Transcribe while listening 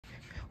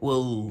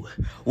Whoa.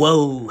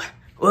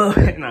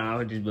 Nah,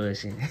 I'm just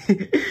bullshitting.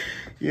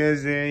 You know what I'm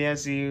saying? Y'all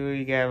see who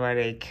you got by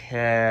that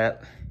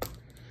cap.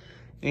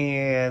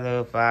 Yeah,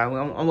 little five.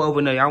 I'm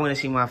open up. Y'all want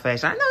to see my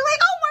face. I know, like,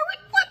 Omar,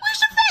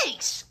 where's your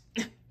face?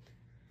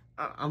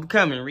 I'm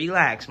coming.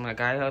 Relax, my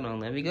guy. Hold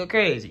on. Let me go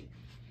crazy.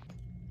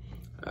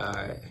 All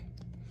right.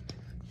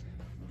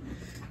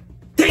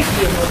 Thank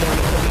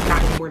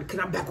you, because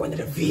I'm back on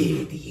the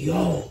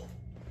video.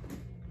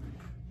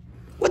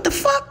 What the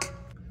fuck?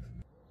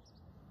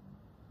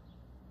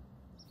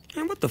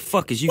 Man, what the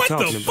fuck is you talking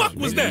about? What the fuck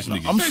was that?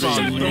 I'm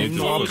sorry, man.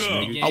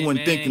 I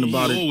wasn't thinking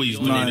about it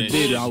when I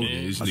did it.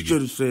 I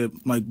should have said,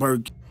 like,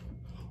 Burger.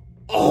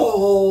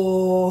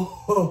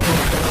 Oh.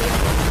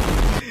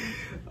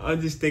 I'm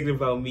just thinking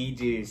about me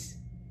just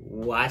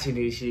watching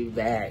this shit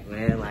back,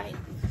 man. Like,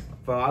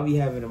 bro, I'll be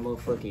having a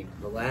motherfucking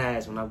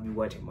blast when I be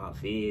watching my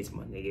vids,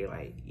 my nigga.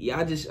 Like,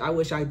 yeah, I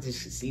wish I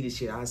just could see the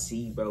shit I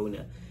see, bro,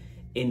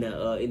 in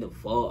the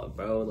fall,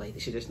 bro. Like, the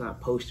shit that's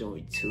not posted on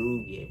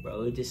YouTube yet,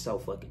 bro. It's just so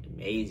fucking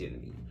amazing to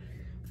me.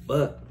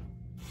 But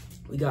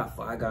we got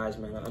Five Guys,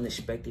 man.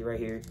 Unexpected right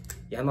here.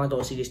 Y'all not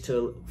gonna see this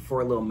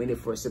for a little minute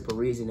for a simple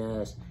reason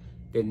as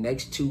the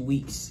next 2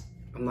 weeks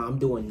I'm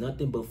doing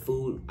nothing but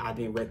food I've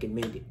been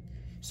recommended.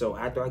 So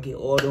after I get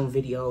all them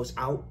videos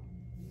out,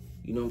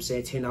 you know what I'm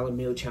saying, $10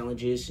 meal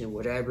challenges and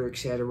whatever,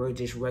 etc.,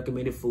 just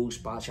recommended food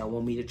spots y'all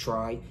want me to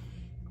try.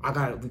 I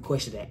got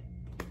requested that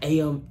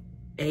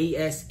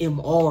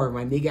ASMR,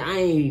 my nigga. I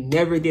ain't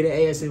never did an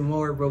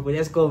ASMR, bro, but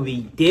that's gonna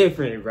be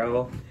different,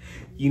 bro.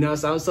 You know,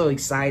 so I'm so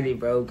excited,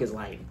 bro, because,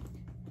 like,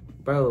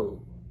 bro,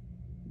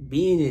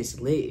 being this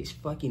lit is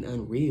fucking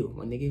unreal,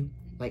 my nigga.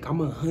 Like, I'm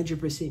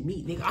 100%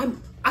 me, nigga.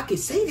 I can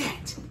say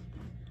that.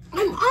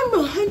 I'm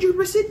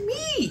 100%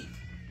 me.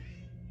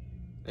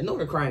 I know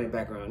they're crying in the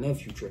background.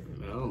 Nephew tripping,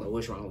 man. I don't know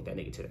what's wrong with that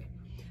nigga today.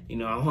 You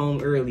know, I'm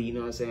home early, you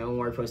know what I'm saying? I'm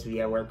supposed to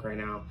be at work right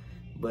now.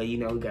 But, you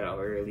know, we got out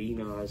early, you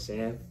know what I'm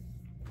saying?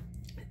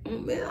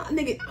 Man,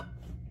 nigga,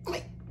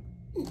 like,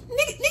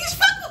 niggas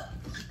fuck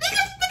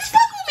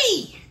with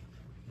me.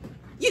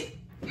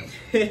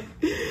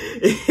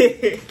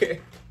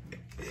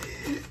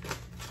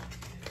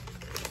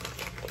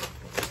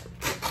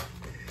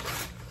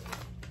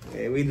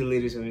 Man, we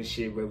deleted some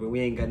shit, bro, but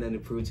we ain't got nothing to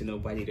prove to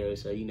nobody though.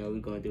 So you know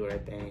we gonna do our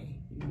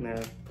thing, you know.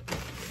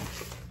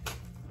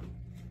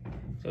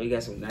 So we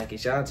got some knackers.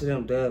 Shout out to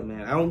them, Dub,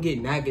 man. I don't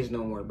get knackers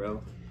no more,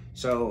 bro.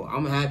 So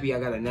I'm happy I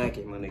got a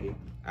knacker, my nigga.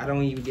 I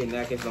don't even get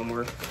knackers no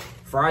more.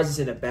 Fries is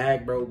in the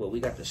bag, bro, but we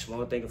got the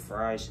small thing of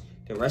fries.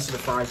 The rest of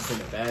the fries is in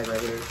the bag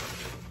right here.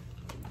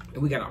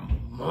 And we got a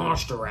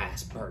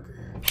monster-ass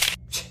burger.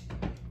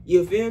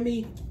 You feel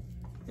me?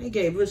 They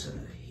gave us a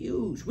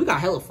huge... We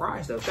got hella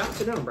fries, though. Shout out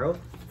to them, bro.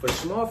 For the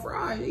small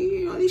fries,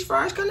 you know, these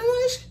fries kind of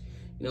nice.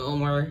 You know,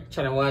 Omar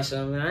trying to watch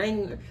something. I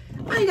ain't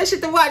got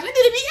shit to watch. I need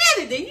to be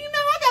editing. You know,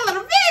 I got a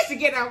lot of videos to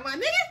get out, my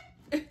nigga.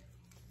 You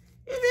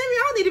feel me?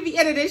 I don't need to be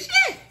editing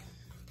shit.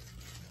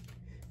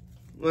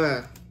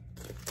 Well,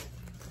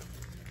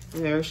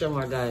 yeah, show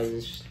my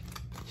guys.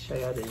 Show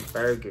y'all this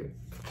burger.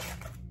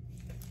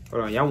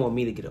 Hold on, y'all want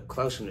me to get up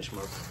close on this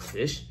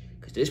motherfucker?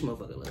 Cause this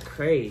motherfucker look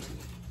crazy.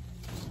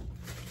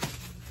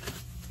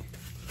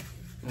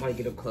 I might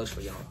get up close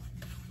for y'all.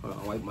 Hold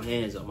on, wipe my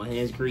hands up. My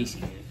hands greasy,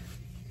 man.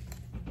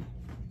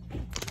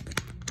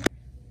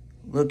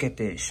 Look at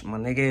this, my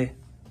nigga.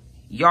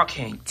 Y'all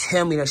can't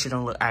tell me that shit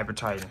don't look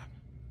appetizing.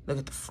 Look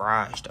at the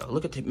fries, though.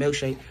 Look at the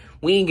milkshake.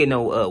 We ain't get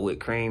no whipped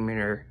cream in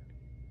there.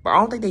 But I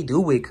don't think they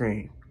do whipped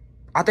cream.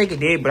 I think it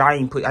did, but I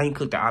ain't click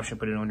the option,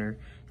 put it on there.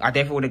 I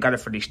definitely would have got it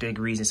for the stick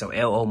reason, so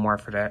L Omar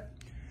for that.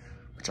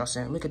 But y'all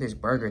saying, look at this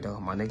burger though,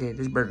 my nigga.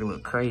 This burger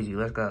look crazy.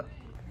 Let's go.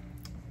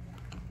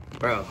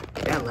 Bro,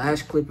 that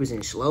last clip was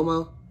in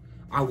slow-mo.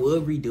 I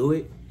would redo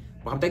it,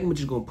 but I think I'm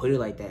just gonna put it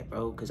like that,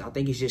 bro. Cause I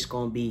think it's just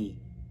gonna be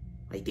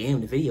like,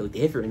 damn, the video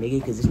different,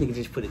 nigga. Cause this nigga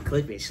just put a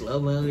clip in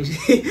slow-mo.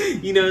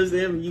 You know what I'm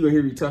saying? You gonna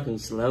hear me talking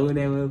slow in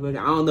that motherfucker.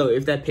 I don't know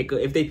if they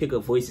pick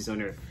up voices on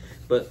there.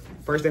 But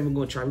first thing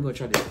we're gonna try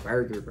this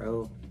burger,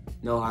 bro.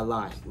 No, I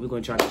lied. We're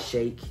gonna try the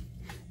shake.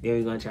 Then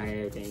we're gonna try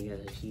everything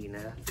else, you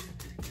know.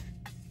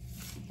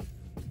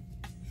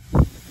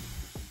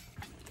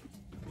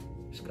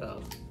 Let's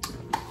go.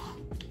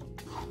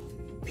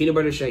 Peanut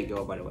butter shake,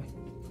 y'all, by the way.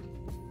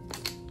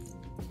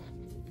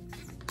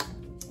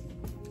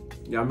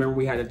 Y'all remember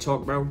we had a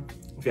talk, bro?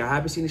 If y'all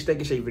haven't seen the steak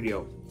and shake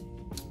video,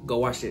 go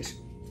watch this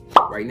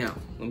right now.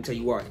 Let me tell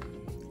you why.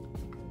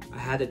 I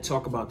had to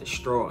talk about the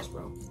straws,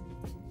 bro.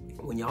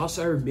 When y'all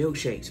serve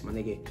milkshakes, my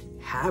nigga,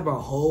 have a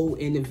whole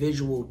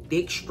individual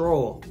thick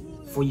straw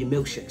for your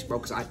milkshakes, bro,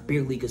 because I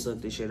barely can suck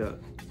this shit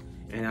up.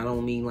 And I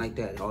don't mean like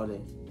that. All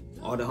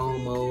the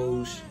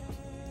homos,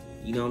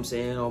 you know what I'm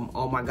saying?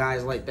 All my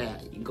guys like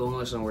that. You go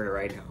on somewhere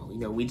right now. You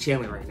know, we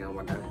chilling right now,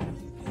 my guy.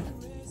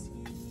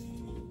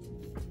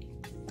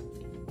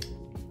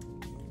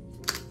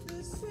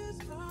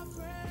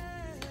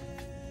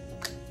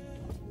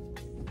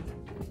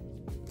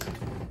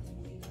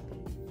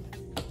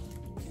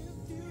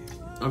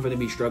 I'm gonna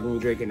be struggling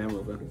with drinking that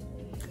motherfucker.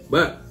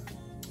 But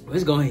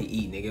let's go ahead and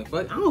eat, nigga.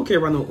 Fuck, I don't care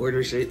about no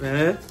order shit,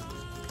 man.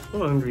 I'm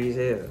hungry as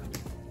hell.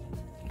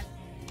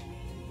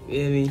 You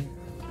hear me?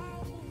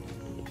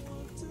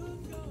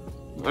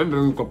 I'm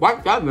going to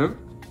watch that, man.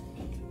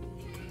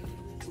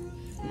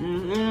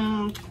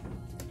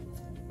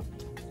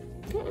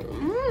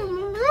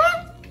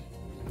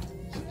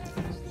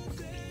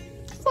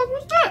 What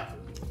was that?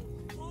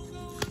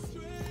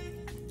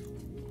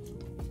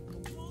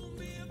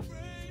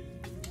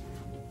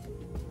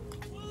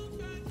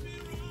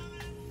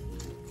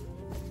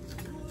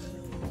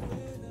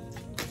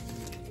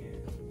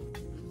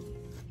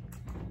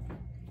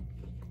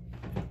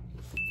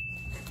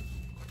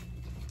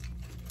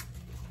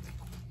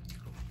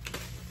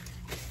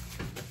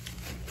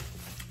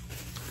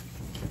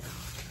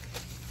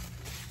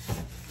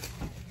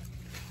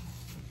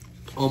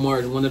 Omar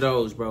is one of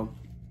those, bro.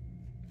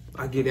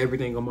 I get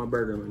everything on my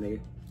burger, my nigga.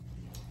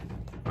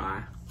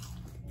 Bye.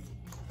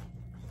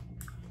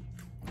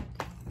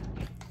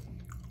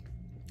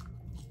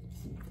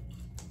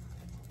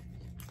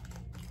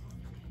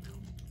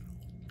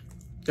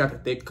 Got the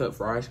thick cut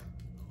fries.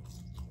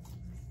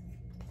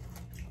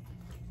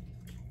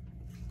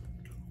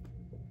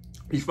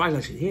 These fries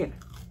actually hit.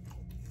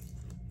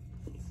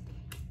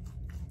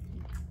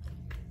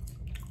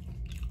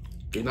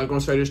 You're not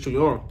gonna say this to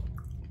y'all.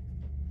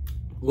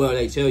 Well,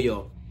 they tell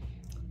y'all,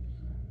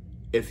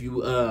 if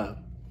you, damn.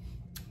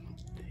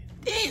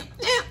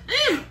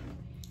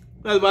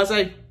 What I was about to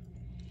say?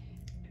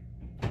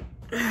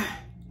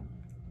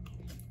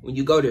 When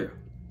you go there,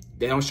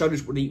 they don't show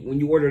this when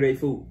you order their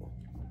food.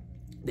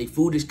 Their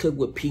food is cooked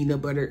with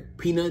peanut butter,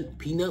 peanut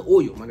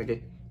oil, my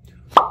nigga.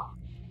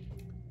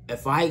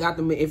 If I got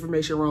the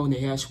information wrong,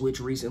 they have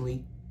switched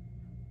recently.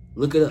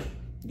 Look it up.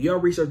 Do y'all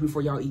research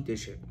before y'all eat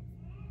this shit.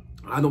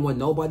 I don't want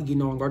nobody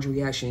getting on allergic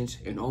reactions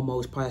and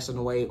almost passing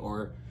away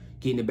or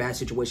getting in a bad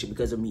situation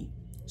because of me.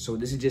 So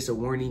this is just a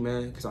warning,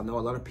 man, because I know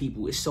a lot of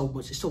people, it's so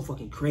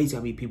fucking crazy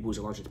how many people is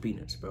allergic to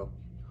peanuts, bro.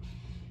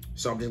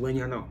 So I'm just letting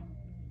y'all know.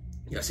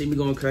 Y'all see me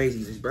going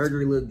crazy. This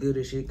burger look good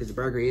as shit, because the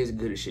burger is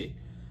good as shit.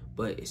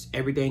 But it's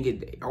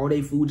everything, all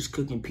they food is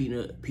cooking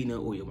peanut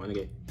oil, my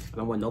nigga. I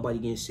don't want nobody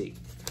getting sick.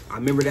 I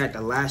remember that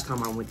the last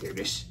time I went there.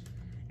 This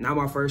not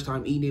my first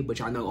time eating it, but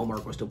y'all know Omar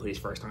gonna still put his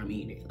first time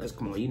eating it. Let's,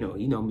 come on, you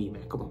know me,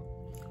 man. Come on.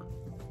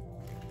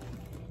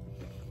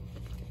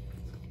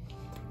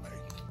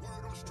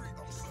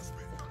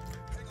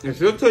 And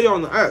she'll tell you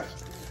on the app.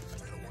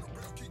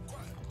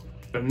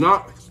 If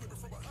not,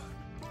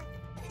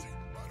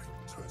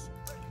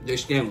 they're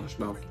scammers,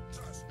 bro.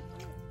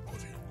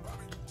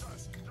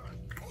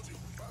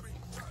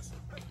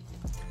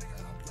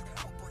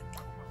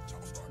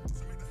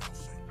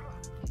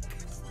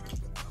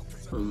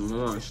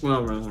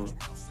 Smell right now.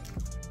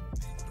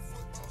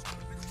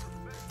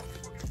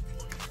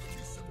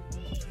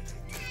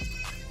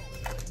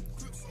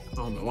 I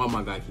don't know why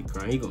my guy keep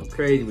crying. He going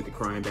crazy with the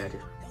crying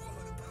backer.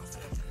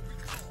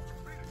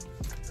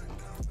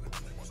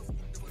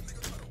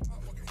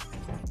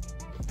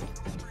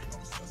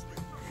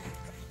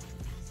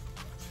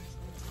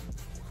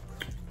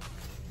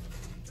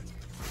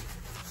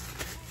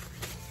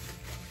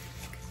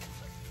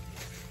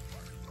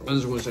 I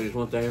just want to say this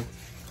one thing.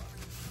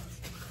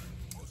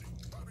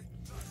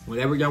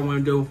 Whatever y'all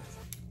want to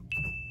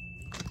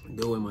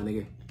do it, my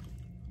nigga.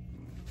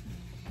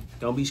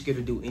 Don't be scared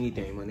to do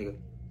anything, my nigga.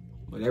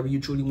 Whatever you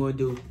truly want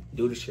to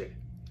do the shit.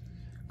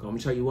 I'm gonna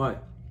tell you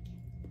what.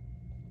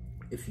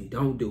 If you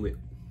don't do it,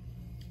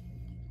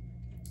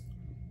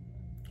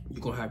 you're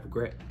gonna have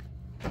regret.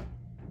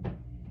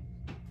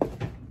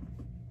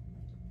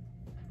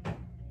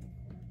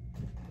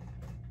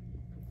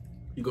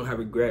 You're gonna have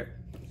regret.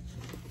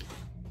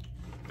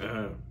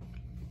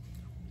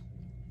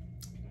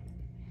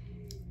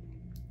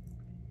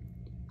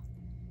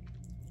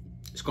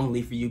 It's gonna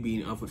leave for you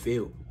being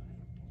unfulfilled,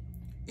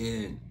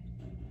 and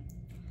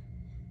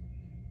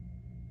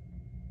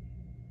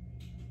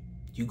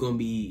you're gonna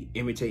be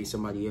imitating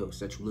somebody else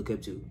that you look up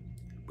to.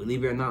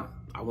 Believe it or not,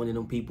 I'm one of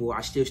them people.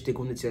 I still stick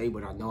on the table,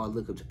 but I know I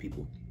look up to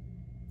people.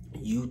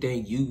 You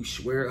think you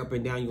swear up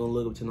and down you're gonna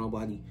look up to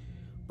nobody,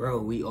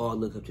 bro? We all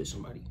look up to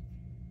somebody.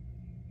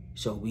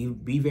 So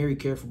be very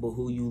careful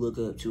who you look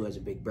up to as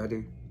a big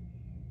brother,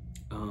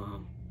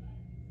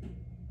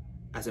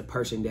 as a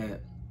person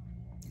that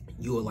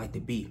you would like to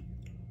be.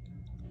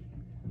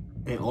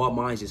 And all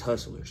minds is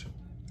hustlers.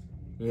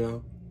 You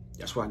know,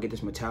 that's where I get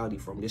this mentality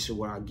from. This is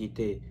where I get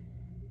the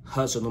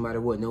hustle no matter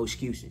what, no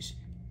excuses.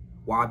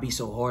 Why I be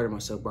so hard on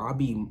myself, bro? I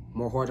be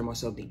more hard on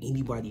myself than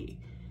anybody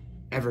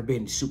ever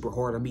been super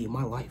hard on me in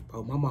my life,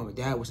 bro. My mom and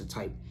dad was the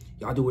type,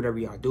 y'all do whatever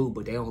y'all do,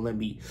 but they don't let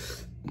me,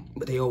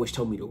 but they always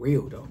told me the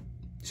real, though.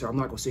 So I'm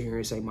not gonna sit here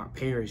and say my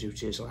parents was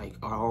just like,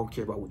 oh, I don't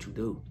care about what you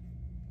do.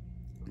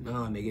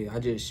 Nah,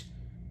 nigga,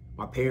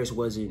 my parents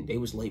they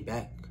was laid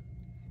back.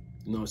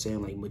 You know what I'm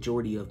saying? Like,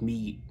 majority of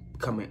me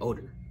becoming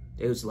older,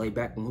 they was laid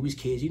back when we was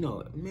kids. You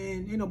know,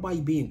 man, ain't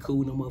nobody being cool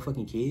with no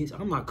motherfucking kids.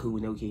 I'm not cool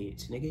with no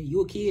kids, nigga.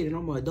 You a kid and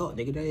I'm an adult,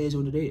 nigga. That is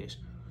what it is.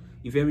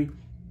 You feel me?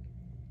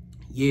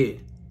 Yeah.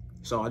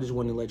 So I just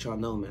wanted to let y'all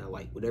know, man,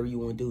 like, whatever you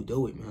want to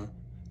do it, man.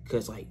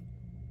 Because, like,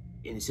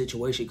 And the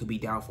situation could be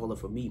downfalling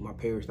for me. My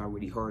parents not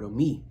really hard on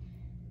me.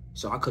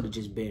 So I could have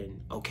just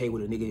been okay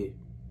with a nigga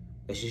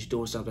that's just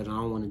doing something I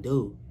don't want to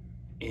do.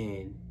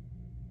 And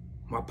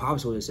my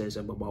pops would have said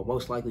something, but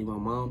most likely my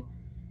mom,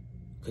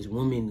 because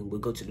women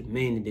would go to the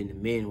men and then the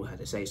men would have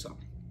to say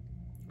something.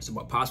 So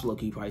my pops would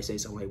probably say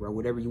something like, bro,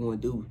 whatever you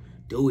want to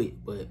do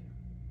it. But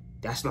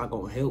that's not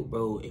going to help,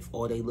 bro, if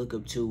all they look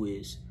up to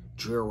is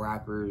drill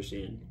rappers.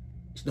 And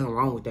there's nothing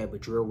wrong with that, but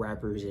drill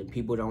rappers and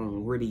people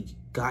don't really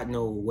got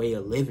no way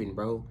of living,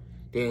 bro.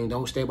 They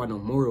don't stay by no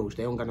morals.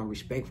 They don't got no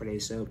respect for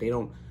themselves. They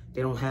don't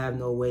have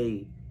no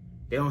way.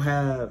 They don't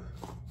have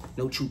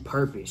no true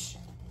purpose.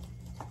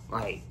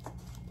 Like,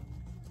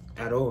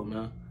 at all,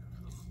 man.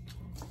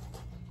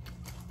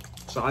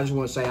 So I just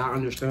want to say I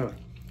understand.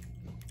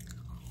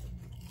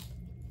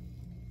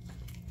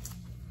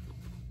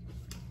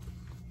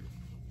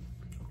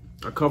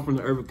 I come from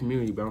the urban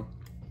community, bro.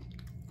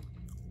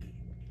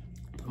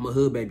 I'm a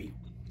hood baby.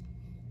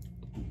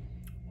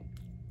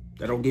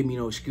 That don't give me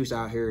no excuse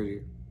out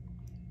here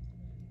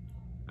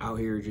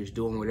just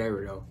doing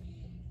whatever, though.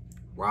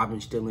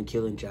 Robbing, stealing,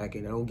 killing,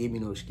 jacking. That don't give me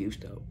no excuse,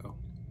 though, bro.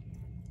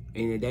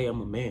 End of the day,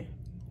 I'm a man.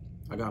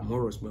 I got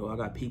morals, bro. I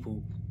got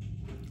people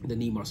that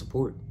need my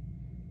support.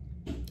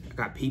 I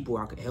got people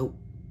I could help.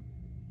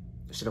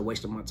 Instead of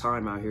wasting my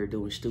time out here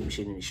doing stupid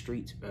shit in the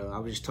streets, bro. I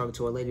was just talking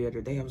to a lady the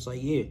other day. I was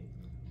like, yeah,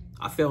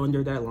 I fell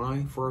under that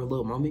line for a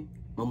little moment,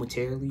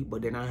 momentarily,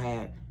 but then I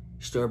had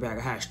stir back.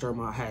 I had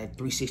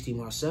 360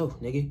 myself,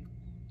 nigga.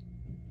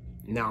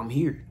 Now I'm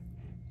here.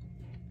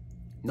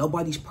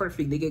 Nobody's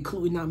perfect, nigga,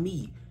 including not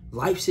me.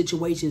 Life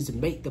situations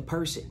make the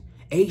person.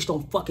 Age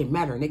don't fucking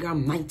matter, nigga.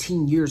 I'm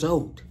 19 years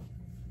old.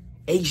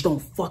 Age don't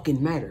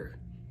fucking matter.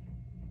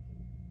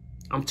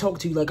 I'm talking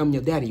to you like I'm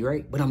your daddy,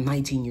 right? But I'm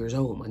 19 years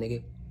old, my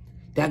nigga.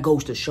 That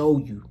goes to show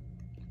you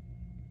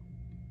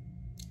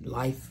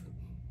life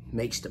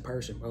makes the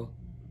person, bro.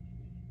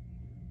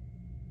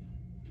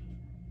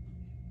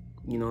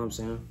 You know what I'm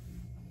saying?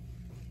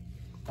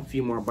 A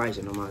few more bites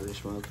and I'm out of this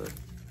motherfucker.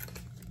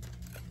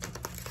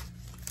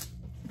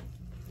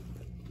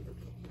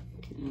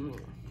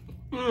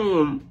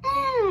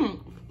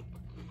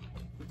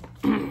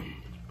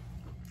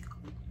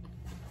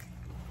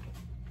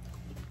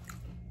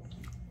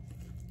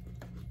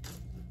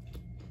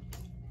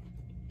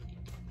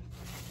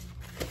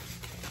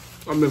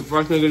 I'm the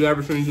first niggas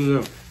ever seen to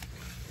them.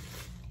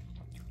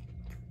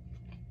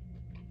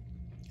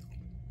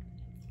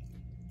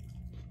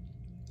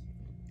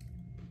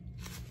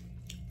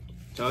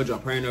 Told you,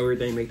 I'm praying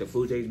everything make the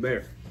food taste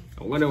better.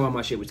 I wonder why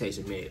my shit was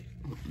tasting mad.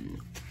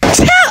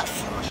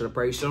 I should have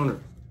prayed sooner.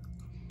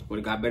 Would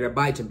have got better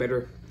bites and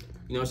better,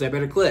 you know what I'm saying,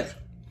 better clips.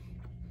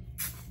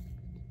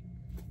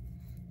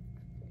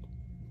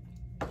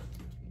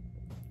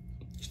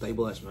 Stay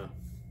blessed, man.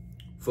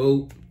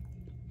 Food,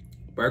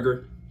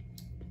 burger.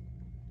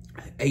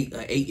 8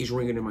 is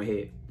ringing in my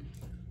head.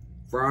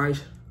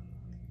 Fries.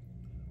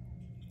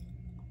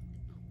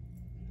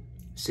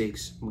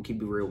 6. I'm gonna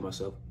keep it real with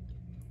myself.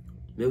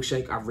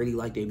 Milkshake, I really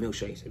like their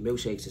milkshakes. And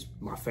milkshakes is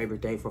my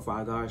favorite thing for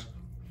Five Guys.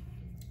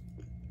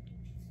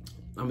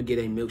 I'm gonna get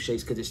a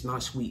milkshakes because it's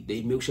not sweet.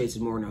 They milkshakes is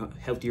more on the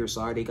healthier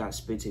side. They got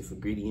expensive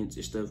ingredients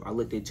and stuff. I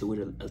looked into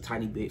it a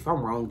tiny bit. If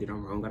I'm wrong, then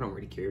I'm wrong. I don't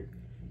really care.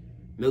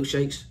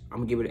 Milkshakes, I'm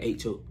gonna give it an 8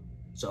 too.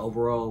 So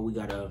overall, we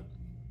got an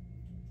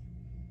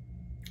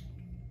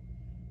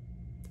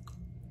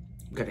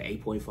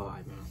 8.5,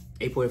 man.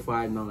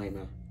 8.59,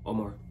 man.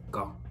 Omar,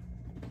 go.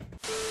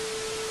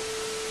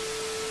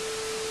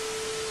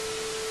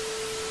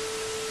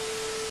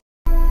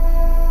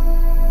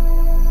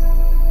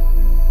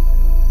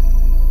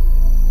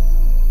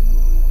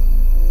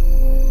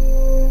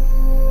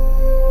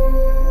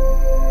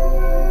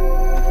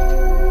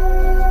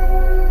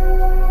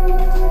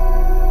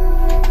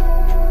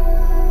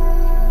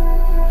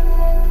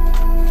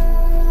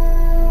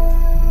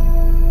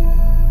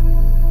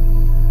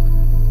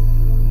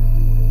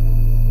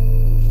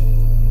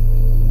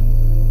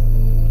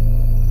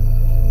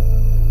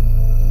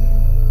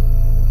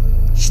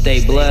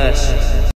 Stay blessed.